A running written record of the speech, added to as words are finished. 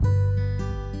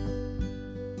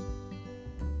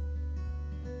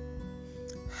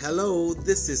Hello,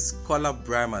 this is Kola,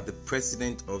 the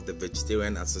president of the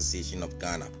Vegetarian Association of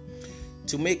Ghana.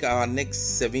 To make our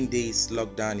next 7 days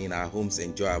lockdown in our homes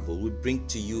enjoyable, we bring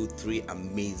to you 3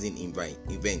 amazing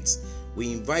events.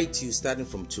 We invite you starting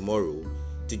from tomorrow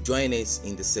to join us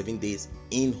in the 7 days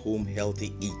in-home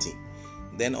healthy eating.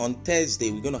 Then on Thursday,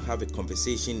 we're going to have a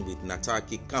conversation with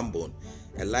Nataki Kambon,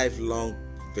 a lifelong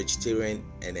vegetarian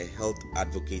and a health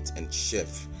advocate and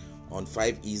chef, on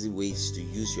 5 easy ways to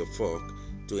use your fork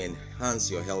to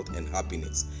enhance your health and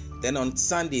happiness. Then on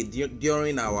Sunday,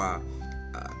 during our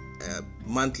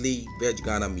monthly Veg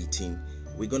Ghana meeting,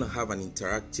 we're going to have an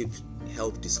interactive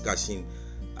health discussion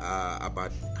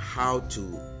about how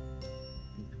to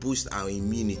boost our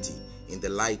immunity in the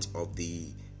light of the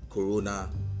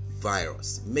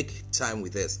coronavirus. Make time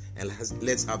with us and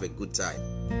let's have a good time.